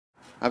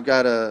I've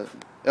got a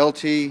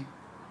LT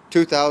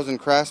 2000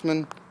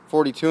 Craftsman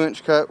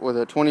 42-inch cut with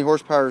a 20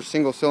 horsepower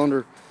single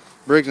cylinder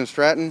Briggs &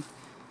 Stratton.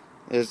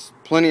 It's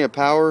plenty of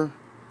power.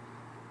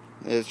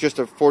 It's just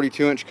a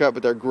 42-inch cut,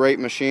 but they're great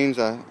machines.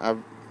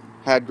 I've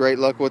had great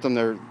luck with them.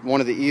 They're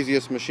one of the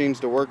easiest machines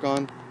to work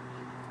on.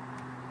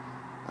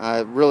 I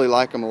really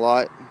like them a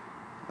lot.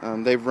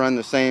 They've run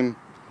the same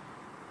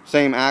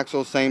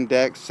axles, same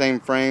decks, same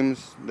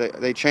frames.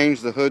 They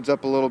changed the hoods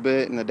up a little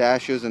bit and the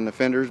dashes and the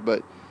fenders,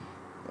 but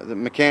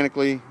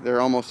mechanically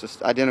they're almost an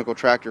identical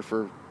tractor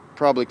for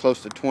probably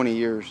close to 20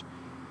 years.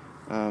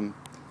 And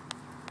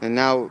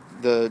now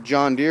the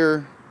John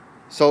Deere,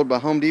 sold by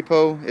Home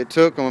Depot, it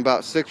took them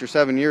about 6 or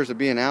 7 years of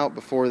being out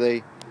before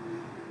they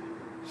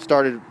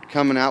started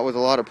coming out with a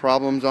lot of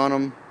problems on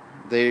them.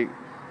 They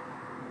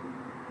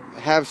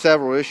have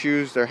several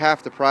issues. They're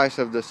half the price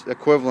of the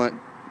equivalent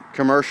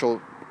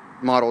commercial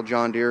model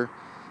John Deere.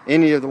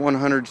 Any of the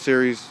 100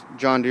 series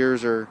John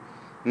Deeres are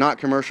not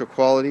commercial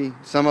quality.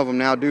 Some of them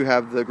now do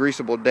have the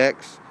greasable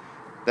decks.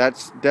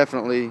 That's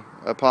definitely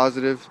a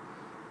positive.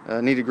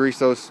 Need to grease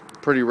those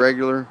pretty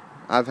regular.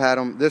 I've had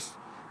them. This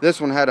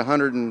one had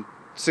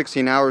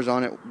 116 hours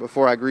on it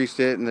before I greased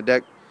it, and the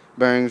deck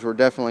bearings were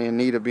definitely in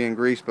need of being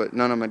greased, but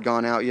none of them had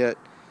gone out yet.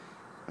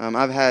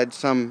 I've had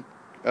some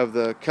of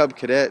the Cub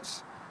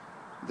Cadets,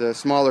 the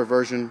smaller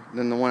version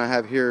than the one I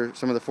have here,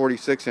 some of the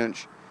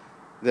 46-inch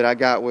that I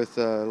got with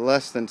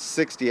less than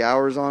 60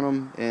 hours on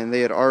them, and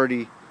they had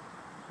already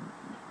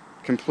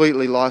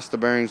completely lost the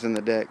bearings in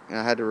the deck.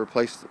 I had to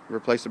replace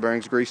the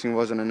bearings. Greasing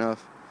wasn't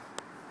enough.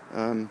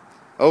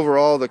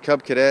 Overall, the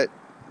Cub Cadet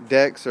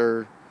decks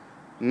are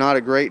not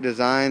a great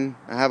design.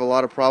 I have a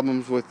lot of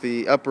problems with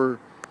the upper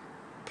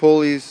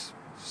pulleys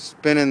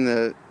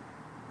spinning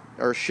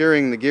or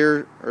shearing the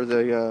gear or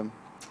the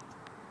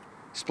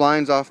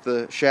splines off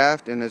the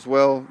shaft, and as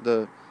well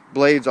the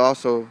blades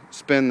also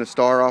spin the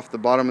star off the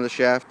bottom of the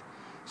shaft,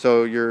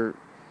 so your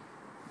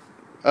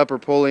upper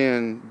pulley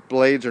and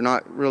blades are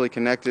not really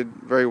connected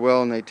very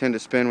well, and they tend to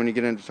spin when you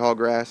get into tall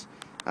grass.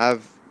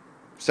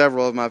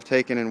 Several of them I've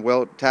taken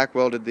and tack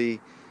welded the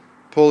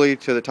pulley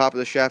to the top of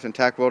the shaft and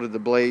tack welded the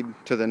blade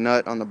to the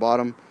nut on the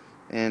bottom,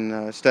 and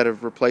instead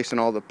of replacing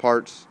all the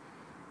parts.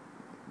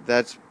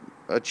 That's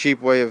a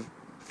cheap way of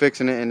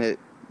fixing it, and it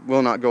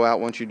will not go out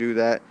once you do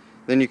that.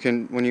 Then you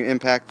can, when you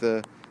impact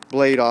the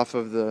blade off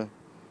of the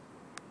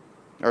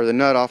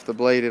nut off the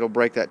blade, it'll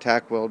break that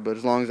tack weld, but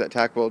as long as that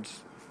tack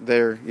weld's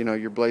there, you know,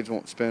 your blades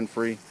won't spin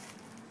free.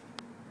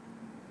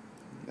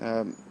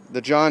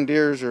 The John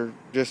Deeres are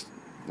just,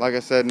 like I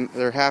said,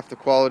 they're half the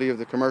quality of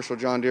the commercial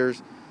John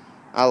Deeres.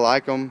 I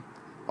like them.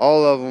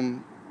 All of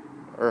them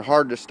are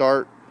hard to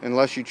start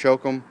unless you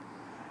choke them.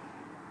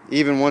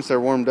 Even once they're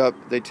warmed up,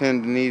 they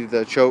tend to need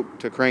the choke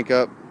to crank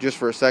up just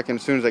for a second.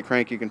 As soon as they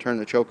crank, you can turn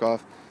the choke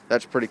off.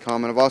 That's pretty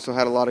common. I've also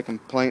had a lot of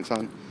complaints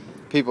on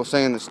people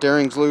saying the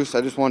steering's loose. I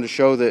just wanted to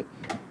show that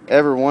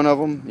every one of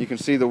them, you can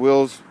see the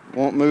wheels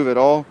won't move at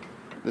all.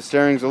 The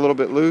steering's a little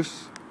bit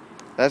loose.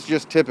 That's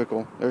just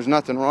typical. There's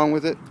nothing wrong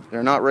with it.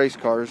 They're not race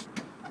cars.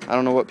 I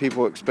don't know what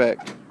people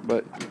expect,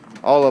 but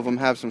all of them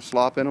have some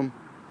slop in them.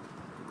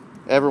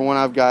 Every one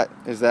I've got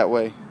is that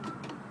way.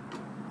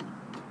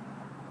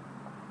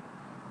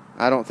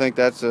 I don't think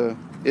that's a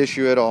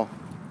issue at all.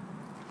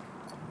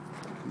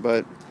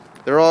 But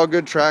they're all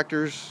good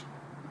tractors.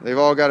 They've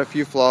all got a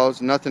few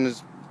flaws. Nothing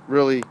is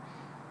really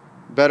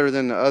better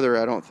than the other,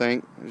 I don't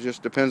think. It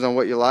just depends on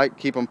what you like.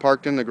 Keep them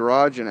parked in the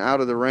garage and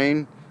out of the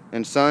rain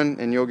and sun,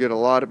 and you'll get a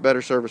lot of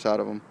better service out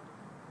of them.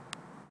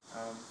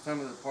 Some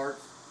of the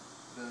parts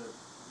that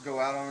go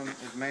out on them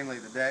is mainly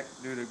the deck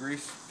due to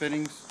grease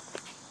fittings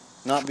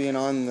not being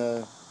on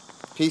the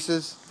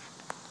pieces.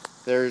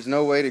 There's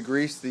no way to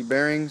grease the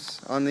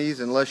bearings on these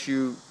unless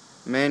you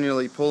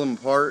manually pull them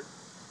apart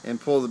and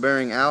pull the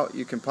bearing out.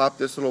 You can pop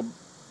this little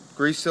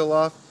grease seal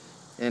off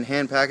and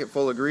hand pack it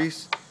full of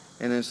grease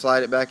and then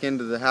slide it back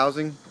into the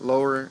housing.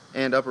 Lower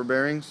and upper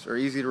bearings are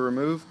easy to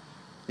remove.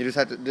 You just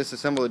have to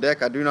disassemble the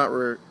deck. I do not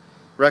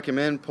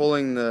recommend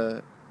pulling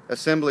the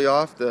assembly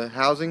off the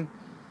housing.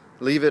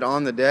 Leave it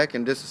on the deck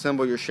and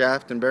disassemble your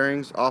shaft and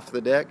bearings off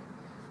the deck.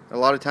 A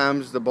lot of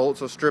times the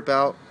bolts will strip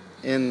out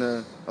in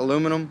the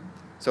aluminum,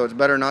 so it's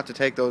better not to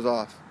take those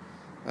off.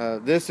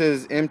 This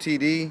is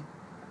MTD.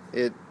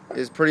 It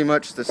is pretty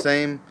much the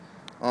same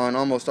on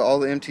almost all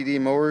the MTD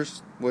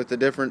mowers, with the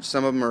difference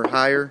some of them are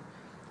higher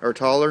or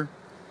taller.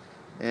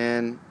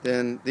 And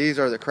then these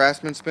are the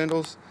Craftsman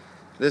spindles.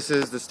 This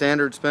is the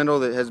standard spindle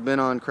that has been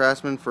on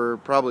Craftsman for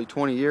probably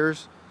 20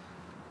 years.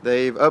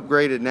 They've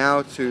upgraded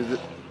now to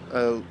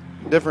a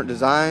different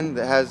design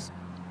that has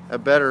a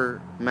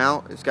better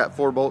mount. It's got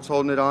 4 bolts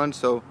holding it on,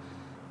 so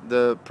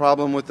the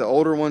problem with the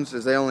older ones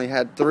is they only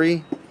had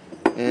 3,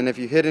 and if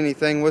you hit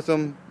anything with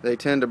them, they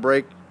tend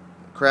to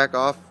crack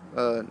off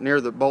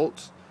near the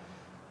bolts,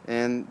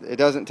 and it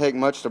doesn't take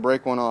much to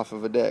break one off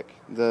of a deck.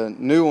 The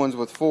new ones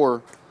with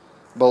 4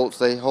 bolts,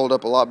 they hold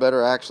up a lot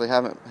better. I actually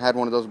haven't had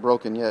one of those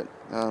broken yet.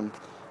 The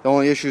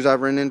only issues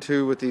I've run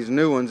into with these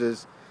new ones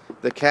is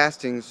the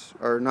castings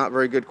are not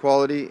very good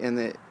quality, and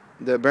the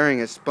the bearing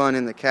has spun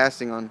in the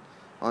casting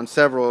on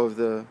several of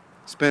the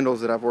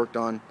spindles that I've worked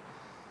on.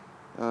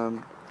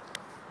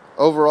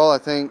 Overall, I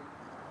think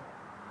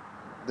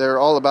they're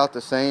all about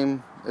the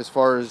same as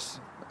far as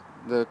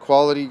the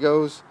quality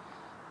goes.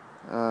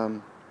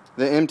 The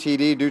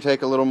MTD do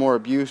take a little more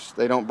abuse.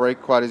 They don't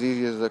break quite as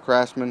easy as the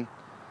Craftsman.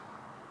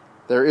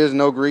 There is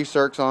no grease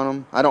zerks on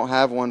them. I don't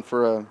have one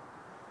for a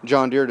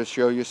John Deere to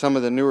show you. Some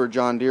of the newer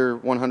John Deere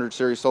 100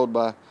 series sold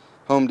by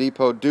Home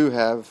Depot do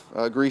have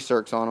grease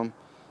zerks on them,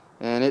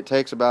 and it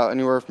takes about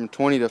anywhere from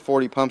 20 to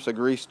 40 pumps of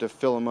grease to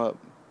fill them up.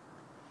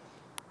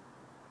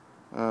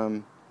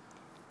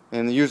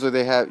 And usually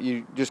they have,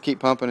 you just keep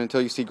pumping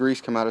until you see grease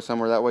come out of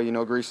somewhere. That way you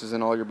know grease is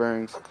in all your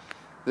bearings.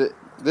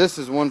 This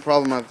is one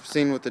problem I've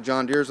seen with the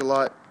John Deeres a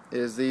lot,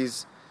 is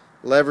these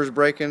levers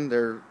breaking.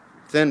 They're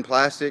thin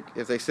plastic.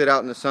 If they sit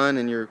out in the sun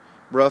and you're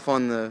rough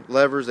on the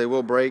levers, they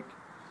will break.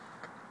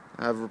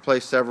 I've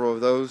replaced several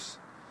of those.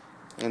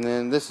 And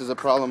then this is a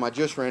problem I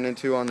just ran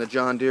into on the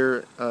John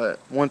Deere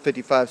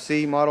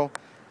 155C model.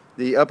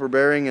 The upper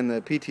bearing and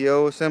the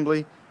PTO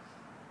assembly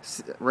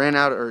ran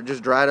out, or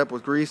just dried up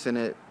with grease, and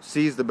it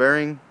seized the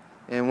bearing.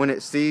 And when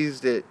it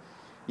seized, it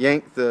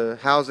yanked the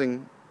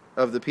housing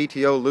of the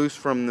PTO loose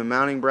from the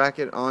mounting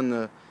bracket on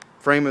the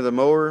frame of the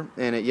mower,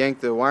 and it yanked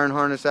the wiring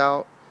harness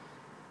out,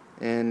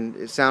 and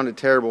it sounded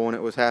terrible when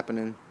it was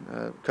happening.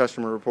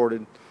 Customer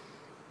reported.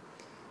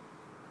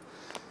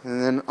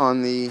 And then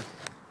on the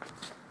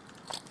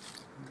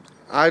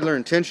idler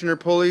and tensioner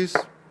pulleys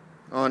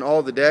on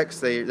all the decks,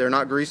 they're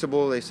not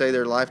greasable. They say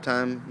they're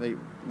lifetime. They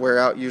wear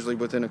out usually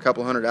within a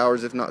couple hundred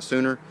hours, if not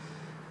sooner.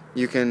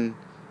 You can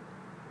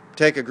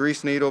take a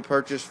grease needle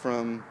purchased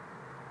from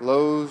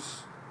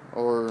Lowe's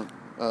or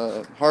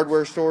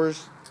hardware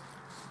stores.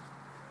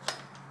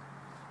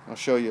 I'll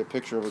show you a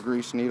picture of a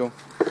grease needle.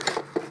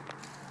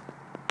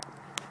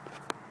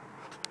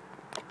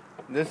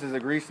 This is a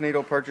grease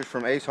needle purchased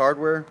from Ace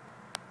Hardware.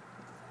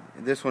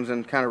 This one's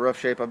in kind of rough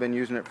shape. I've been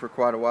using it for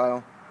quite a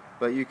while,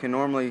 but you can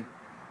normally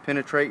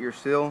penetrate your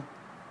seal.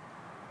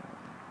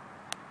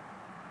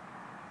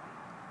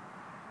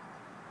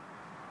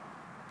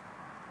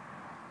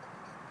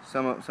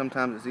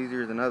 Sometimes it's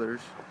easier than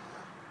others.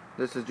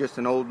 This is just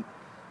an old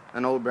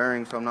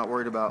bearing, so I'm not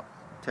worried about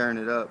tearing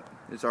it up.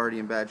 It's already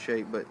in bad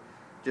shape, but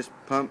just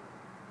pump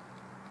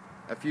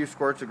a few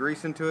squirts of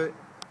grease into it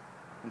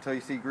until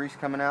you see grease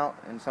coming out,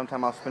 and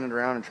sometime I'll spin it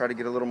around and try to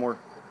get a little more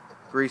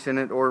grease in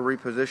it, or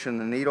reposition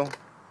the needle.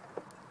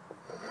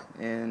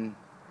 And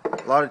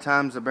a lot of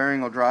times the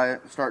bearing will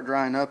start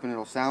drying up and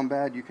it'll sound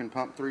bad. You can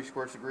pump 3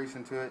 squirts of grease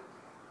into it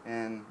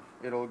and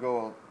it'll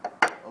go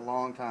a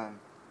long time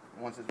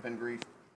once it's been greased.